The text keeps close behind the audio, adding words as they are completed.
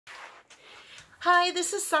Hi,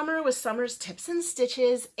 this is Summer with Summer's Tips and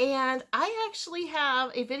Stitches, and I actually have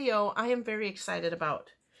a video I am very excited about.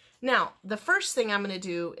 Now, the first thing I'm going to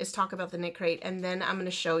do is talk about the knit crate, and then I'm going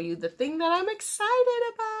to show you the thing that I'm excited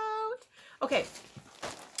about. Okay,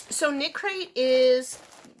 so knit crate is,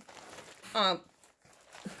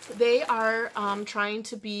 they are trying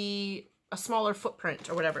to be a smaller footprint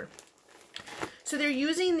or whatever. So they're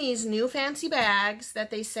using these new fancy bags that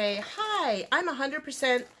they say, "Hi, I'm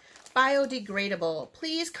 100% biodegradable.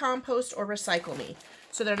 Please compost or recycle me."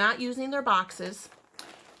 So they're not using their boxes.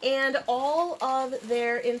 And all of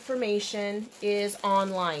their information is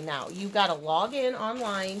online now. You've got to log in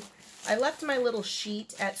online. I left my little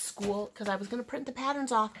sheet at school because I was going to print the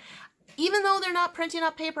patterns off. Even though they're not printing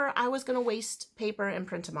up paper, I was going to waste paper and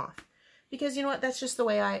print them off. Because you know what? That's just the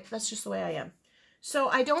way I am. So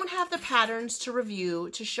I don't have the patterns to review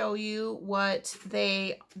to show you what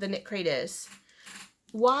the knit crate is.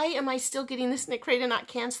 Why am I still getting this knit crate and not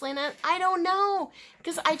canceling it? I don't know,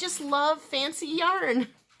 because I just love fancy yarn.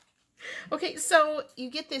 Okay, so you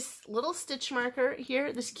get this little stitch marker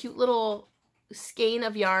here, this cute little skein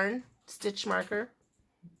of yarn stitch marker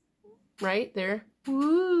right there.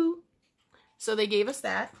 Woo! So they gave us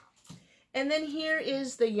that. And then here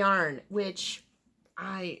is the yarn, which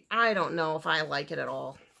I don't know if I like it at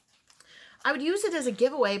all. I would use it as a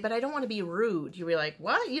giveaway, but I don't want to be rude. You'll be like,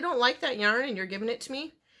 "What? You don't like that yarn and you're giving it to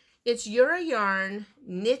me?" It's You're a Yarn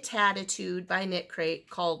Knit Attitude by Knit Crate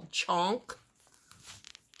called Chonk.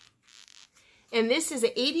 And this is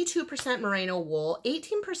a 82% merino wool,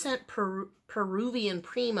 18% Peruvian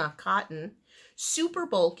Prima cotton, super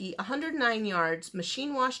bulky, 109 yards,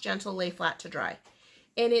 machine wash, gentle, lay flat to dry.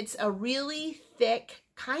 And it's a really thick,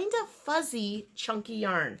 kind of fuzzy, chunky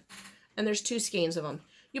yarn. And there's 2 skeins of them.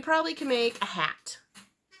 You probably can make a hat,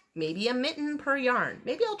 maybe a mitten per yarn.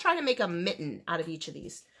 Maybe I'll try to make a mitten out of each of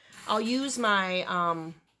these. I'll use my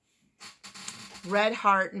Red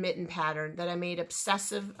Heart mitten pattern that I made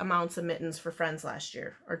obsessive amounts of mittens for friends last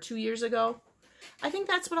year or 2 years ago. I think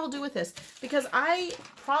that's what I'll do with this, because I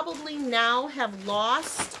probably now have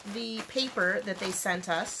lost the paper that they sent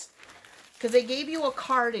us, because they gave you a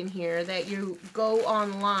card in here that you go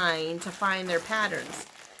online to find their patterns.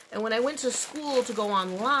 And when I went to school to go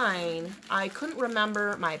online, I couldn't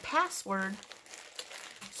remember my password.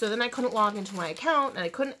 So then I couldn't log into my account, and I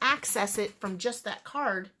couldn't access it from just that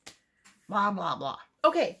card. Blah, blah, blah.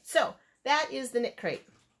 Okay, so that is the knit crate.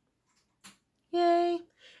 Yay.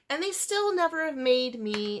 And they still never have made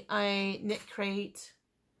me a knit crate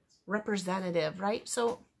representative, right?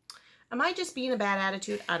 So am I just being a bad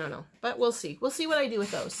attitude? I don't know. But we'll see. We'll see what I do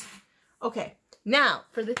with those. Okay. Now,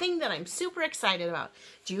 for the thing that I'm super excited about.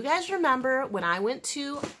 Do you guys remember when I went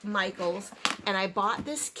to Michael's and I bought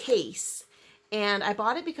this case? And I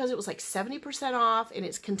bought it because it was like 70% off and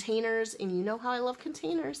it's containers. And you know how I love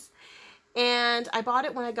containers. And I bought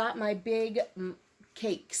it when I got my big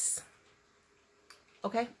cakes.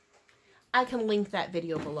 Okay? I can link that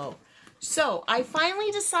video below. So, I finally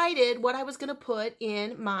decided what I was going to put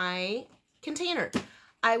in my container.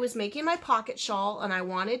 I was making my pocket shawl, and I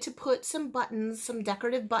wanted to put some buttons, some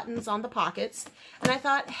decorative buttons on the pockets. And I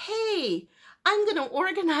thought, hey, I'm going to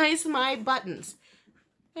organize my buttons.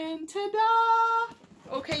 And ta-da!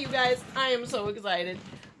 Okay, you guys, I am so excited.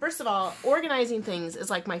 First of all, organizing things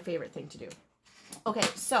is like my favorite thing to do. Okay,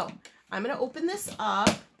 so I'm going to open this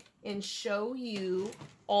up and show you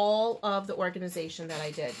all of the organization that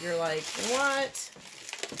I did. You're like, what?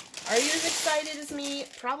 Are you as excited as me?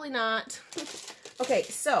 Probably not. Okay,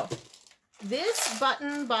 so this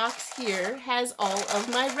button box here has all of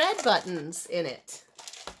my red buttons in it.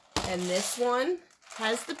 And this one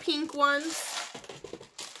has the pink ones.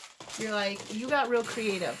 You're like, you got real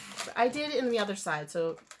creative. I did it in the other side.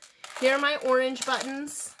 So here are my orange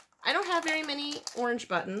buttons. I don't have very many orange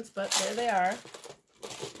buttons, but there they are.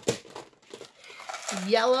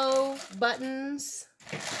 Yellow buttons.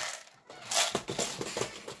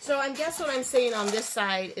 So I guess what I'm saying on this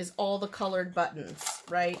side is all the colored buttons,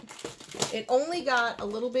 right? It only got a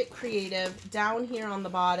little bit creative down here on the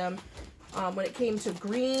bottom when it came to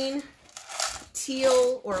green,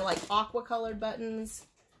 teal, or like aqua colored buttons,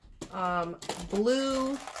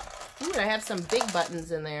 blue. Ooh, I have some big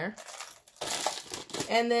buttons in there.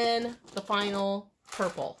 And then the final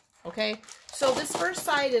purple, okay? So this first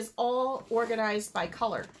side is all organized by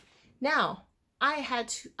color. Now, I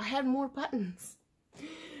had more buttons.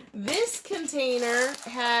 This container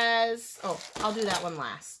has, oh, I'll do that one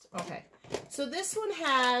last. Okay, so this one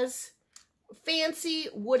has fancy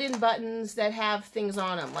wooden buttons that have things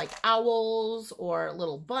on them, like owls or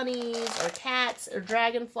little bunnies or cats or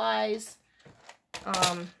dragonflies.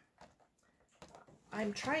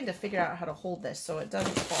 I'm trying to figure out how to hold this so it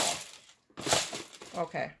doesn't fall.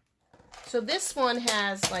 Okay. So this one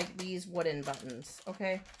has like these wooden buttons,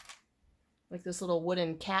 okay? Like this little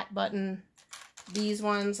wooden cat button. These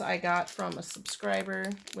ones I got from a subscriber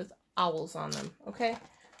with owls on them, okay?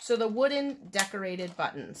 So the wooden decorated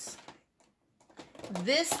buttons.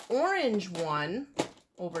 This orange one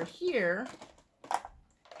over here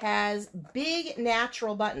has big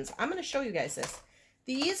natural buttons. I'm going to show you guys this.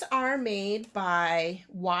 These are made by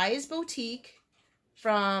Wi's Boutique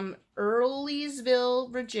from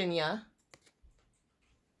Earlysville, Virginia.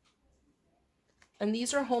 And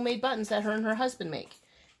these are homemade buttons that her and her husband make.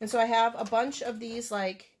 And so I have a bunch of these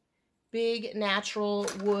like big natural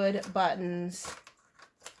wood buttons.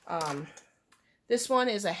 This one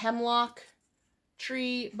is a hemlock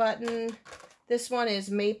tree button. This one is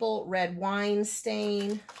maple red wine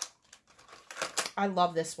stain. I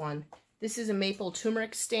love this one. This is a maple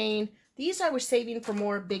turmeric stain. These I was saving for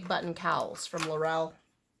more big button cowls from Laurel.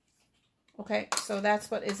 Okay, so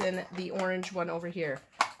that's what is in the orange one over here.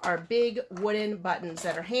 Our big wooden buttons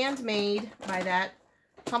that are handmade by that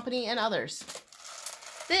company and others.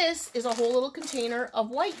 This is a whole little container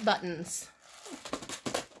of white buttons.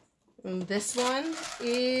 And this one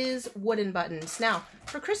is wooden buttons. Now,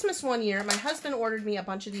 for Christmas one year, my husband ordered me a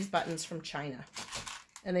bunch of these buttons from China.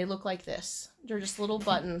 And they look like this. They're just little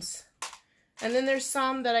buttons. And then there's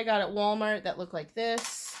some that I got at Walmart that look like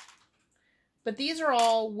this. But these are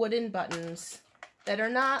all wooden buttons that are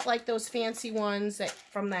not like those fancy ones that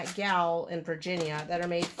from that gal in Virginia that are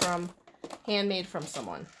made from, handmade from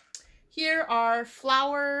someone. Here are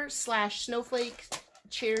flower / snowflake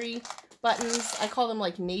cherry buttons. I call them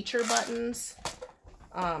like nature buttons.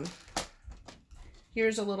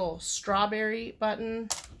 Here's a little strawberry button.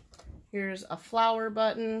 Here's a flower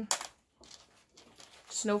button.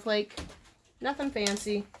 Snowflake. Nothing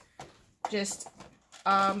fancy. Just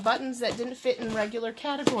buttons that didn't fit in regular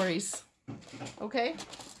categories. Okay?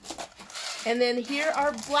 And then here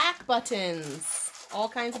are black buttons. All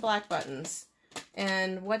kinds of black buttons.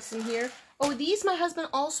 And what's in here? Oh, these my husband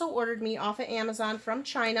also ordered me off of Amazon from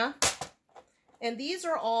China. And these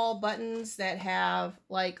are all buttons that have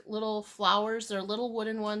like little flowers. They're little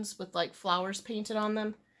wooden ones with like flowers painted on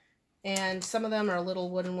them. And some of them are little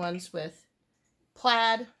wooden ones with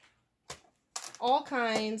plaid. All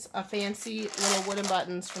kinds of fancy little wooden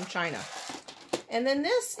buttons from China. And then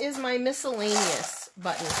this is my miscellaneous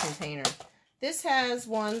button container. This has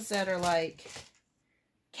ones that are like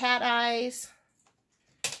cat eyes.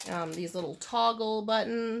 These little toggle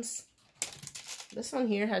buttons. This one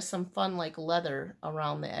here has some fun like leather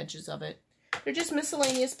around the edges of it. They're just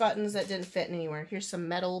miscellaneous buttons that didn't fit anywhere. Here's some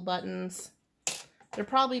metal buttons. They're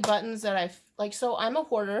probably buttons that I've, like, so I'm a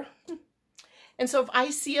hoarder. And so if I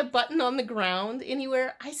see a button on the ground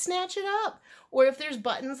anywhere, I snatch it up. Or if there's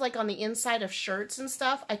buttons like on the inside of shirts and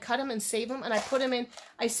stuff, I cut them and save them and I put them in.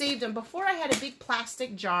 I saved them. Before I had a big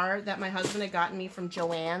plastic jar that my husband had gotten me from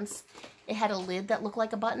Joann's. It had a lid that looked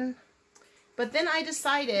like a button. But then I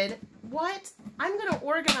decided, what? I'm going to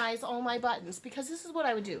organize all my buttons because this is what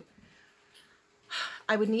I would do.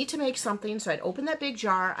 I would need to make something, so I'd open that big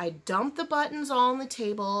jar, I'd dump the buttons all on the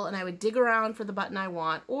table, and I would dig around for the button I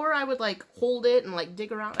want. Or I would like hold it and like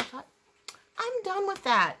dig around. I thought, I'm done with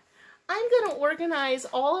that. I'm going to organize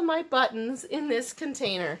all of my buttons in this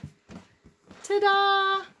container.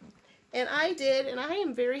 Ta-da! And I did, and I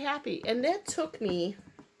am very happy. And that took me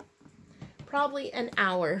probably an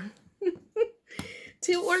hour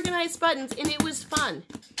to organize buttons, and it was fun.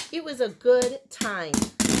 It was a good time.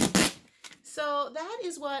 So that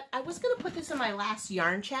is what, I was going to put this in my last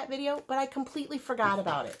yarn chat video, but I completely forgot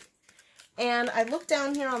about it. And I looked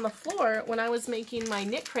down here on the floor when I was making my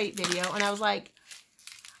knit crate video, and I was like,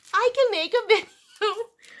 I can make a video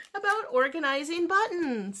about organizing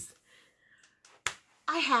buttons.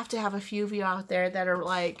 I have to have a few of you out there that are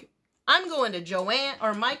like, I'm going to Joann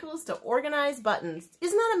or Michael's to organize buttons.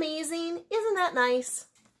 Isn't that amazing? Isn't that nice?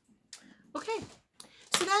 Okay,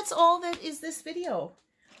 so that's all that is this video.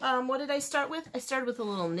 What did I start with? I started with a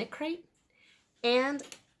little knit crate, and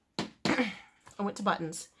I went to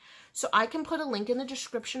buttons. So I can put a link in the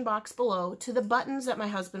description box below to the buttons that my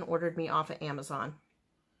husband ordered me off of Amazon.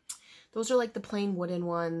 Those are like the plain wooden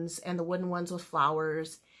ones and the wooden ones with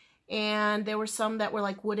flowers. And there were some that were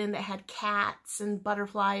like wooden that had cats and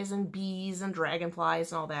butterflies and bees and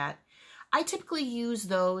dragonflies and all that. I typically use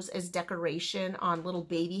those as decoration on little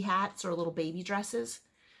baby hats or little baby dresses.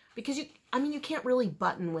 Because you can't really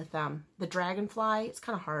button with them. The dragonfly, it's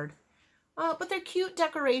kind of hard. But they're cute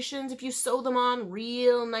decorations if you sew them on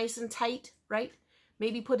real nice and tight, right?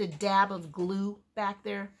 Maybe put a dab of glue back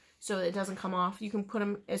there so it doesn't come off. You can put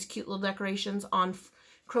them as cute little decorations on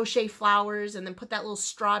crochet flowers, and then put that little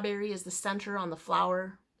strawberry as the center on the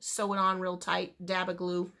flower. Sew it on real tight, dab of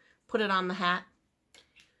glue, put it on the hat.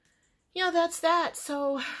 You know, that's that.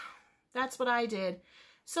 So that's what I did.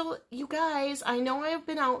 So you guys, I know I've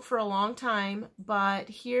been out for a long time, but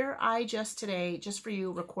here I just today, just for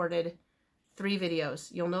you, recorded 3 videos.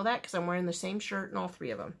 You'll know that because I'm wearing the same shirt in all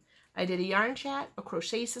 3 of them. I did a yarn chat, a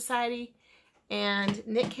crochet society, and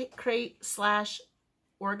knit crate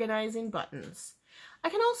 / organizing buttons. I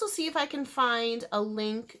can also see if I can find a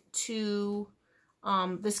link to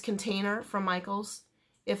this container from Michaels.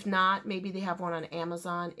 If not, maybe they have one on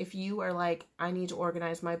Amazon. If you are like, I need to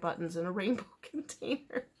organize my buttons in a rainbow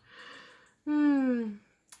container.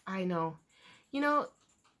 I know. You know,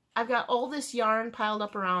 I've got all this yarn piled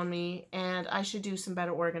up around me, and I should do some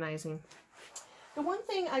better organizing. The one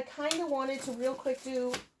thing I kind of wanted to real quick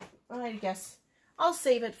do, I guess I'll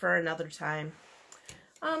save it for another time.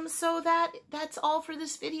 So that's all for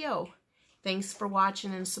this video. Thanks for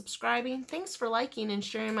watching and subscribing. Thanks for liking and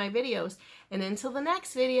sharing my videos. And until the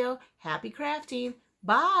next video, happy crafting.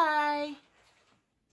 Bye!